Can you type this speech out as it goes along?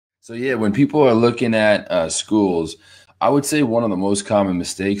So yeah, when people are looking at schools, I would say one of the most common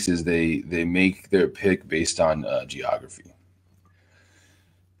mistakes is they make their pick based on geography.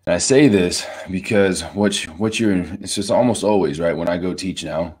 And I say this because what you're it's just almost always right when I go teach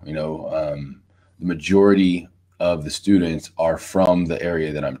now. The majority of the students are from the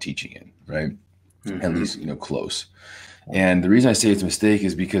area that I'm teaching in, right? At Hmm. least close. And the reason I say it's a mistake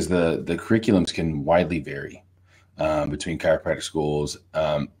is because the curriculums can widely vary between chiropractic schools.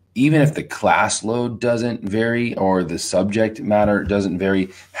 Even if the class load doesn't vary or the subject matter doesn't vary,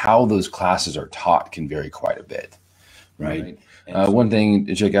 how those classes are taught can vary quite a bit, right? Right. And One thing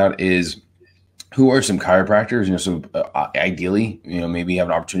to check out is who are some chiropractors. So ideally, maybe you have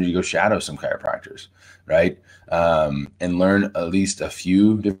an opportunity to go shadow some chiropractors, right? And learn at least a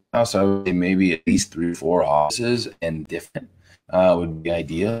few different. So I would say maybe at least 3 or 4 offices and different would be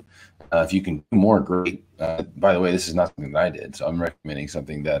ideal. If you can do more, great. By the way, this is not something that I did, so I'm recommending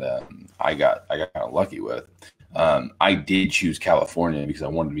something that I got kind of lucky with. I did choose California because I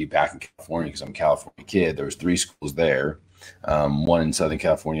wanted to be back in California because I'm a California kid. There was 3 schools there, one in Southern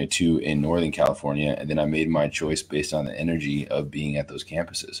California, 2 in Northern California, and then I made my choice based on the energy of being at those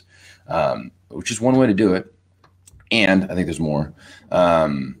campuses, which is one way to do it. And I think there's more.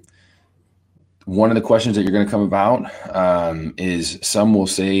 One of the questions that you're going to come about is some will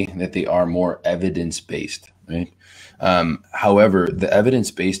say that they are more evidence based, right? However, the evidence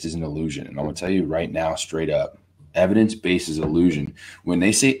based is an illusion. And I'm going to tell you right now, straight up, evidence based is illusion. When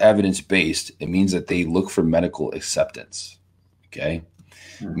they say evidence based, it means that they look for medical acceptance, okay?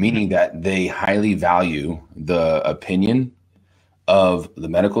 Meaning that they highly value the opinion of the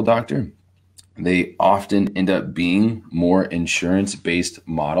medical doctor. They often end up being more insurance based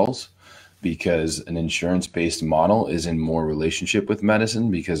models because an insurance based model is in more relationship with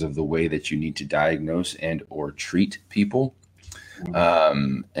medicine because of the way that you need to diagnose and or treat people.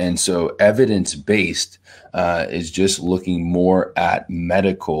 And so evidence based is just looking more at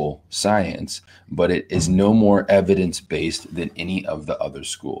medical science, but it is no more evidence based than any of the other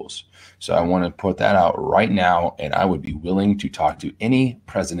schools. So I want to put that out right now, and I would be willing to talk to any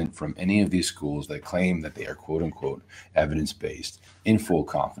president from any of these schools that claim that they are quote unquote evidence based in full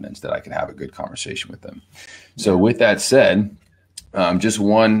confidence that I can have a good conversation with them. So with that said, just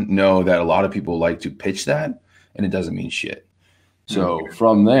one, know that a lot of people like to pitch that, and it doesn't mean shit. So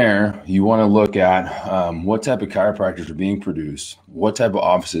from there, you want to look at what type of chiropractors are being produced, what type of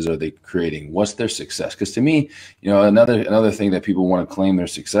offices are they creating, what's their success? Because to me, another thing that people want to claim their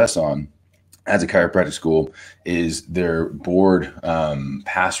success on as a chiropractic school is their board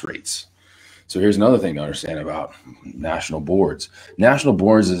pass rates. So here's another thing to understand about national boards. National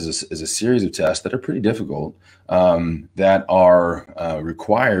boards is a series of tests that are pretty difficult that are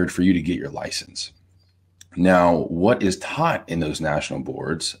required for you to get your license. Now, what is taught in those national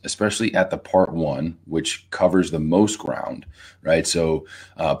boards, especially at the part one, which covers the most ground, right? So,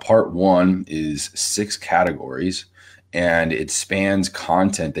 part one is 6 categories and it spans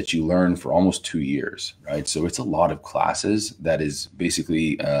content that you learn for almost 2 years, right? So, it's a lot of classes that is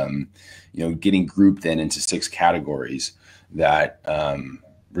basically, getting grouped then into 6 categories that,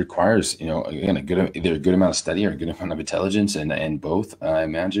 requires again either a good amount of study or a good amount of intelligence and both I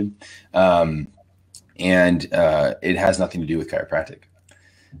imagine. And it has nothing to do with chiropractic,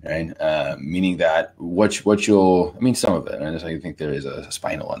 right? Meaning that some of it. I think there is a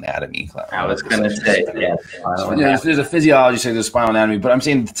spinal anatomy class. I was going to say, yeah. There's a physiology, say there's spinal anatomy, but I'm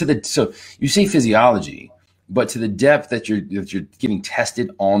saying so you say physiology, but to the depth that you're getting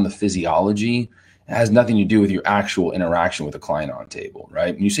tested on the physiology, it has nothing to do with your actual interaction with a client on table,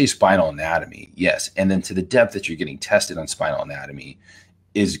 right? When you say spinal anatomy, yes, and then to the depth that you're getting tested on spinal anatomy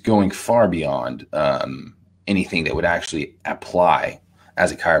is going far beyond anything that would actually apply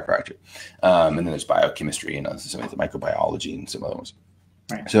as a chiropractor. And then there's biochemistry and some of the microbiology and some other ones.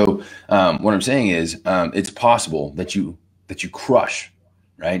 Right. So what I'm saying is it's possible that you crush,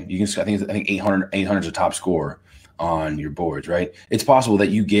 right? You can, I think 800 is a top score on your boards, right? It's possible that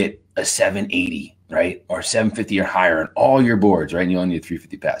you get a 780, right? Or 750 or higher on all your boards, right? And you only need a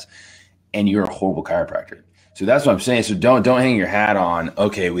 350 pass. And you're a horrible chiropractor. So that's what I'm saying. So don't hang your hat on,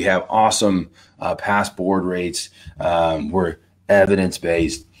 okay, we have awesome past board rates. We're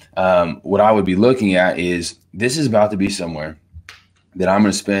evidence-based. What I would be looking at is this is about to be somewhere that I'm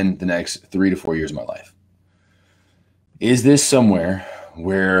going to spend the next 3 to 4 years of my life. Is this somewhere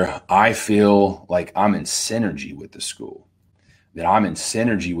where I feel like I'm in synergy with the school? that I'm in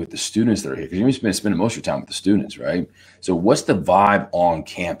synergy with the students that are here, because you're going to be spending most of your time with the students, right? So what's the vibe on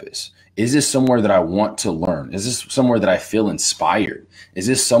campus? Is this somewhere that I want to learn? Is this somewhere that I feel inspired? Is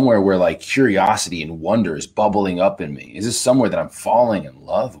this somewhere where like curiosity and wonder is bubbling up in me? Is this somewhere that I'm falling in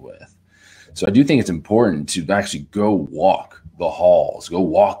love with? So I do think it's important to actually go walk the halls, go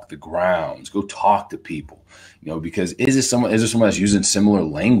walk the grounds, go talk to people, because is there someone that's using similar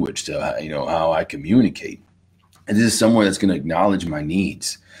language to, how I communicate? Is this someone that's going to acknowledge my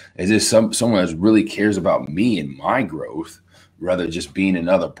needs? Is this someone that really cares about me and my growth rather than just being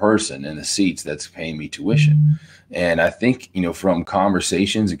another person in the seats that's paying me tuition? And I think, from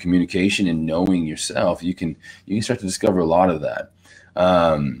conversations and communication and knowing yourself, you can start to discover a lot of that.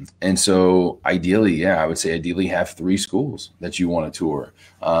 And so ideally, yeah, I would say ideally have 3 schools that you want to tour,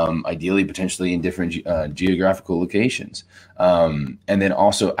 ideally potentially in different geographical locations. And then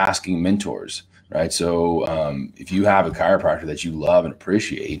also asking mentors, right? So if you have a chiropractor that you love and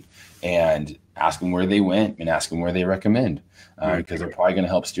appreciate, and ask them where they went and ask them where they recommend, because they're probably going to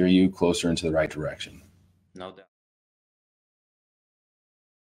help steer you closer into the right direction. No doubt.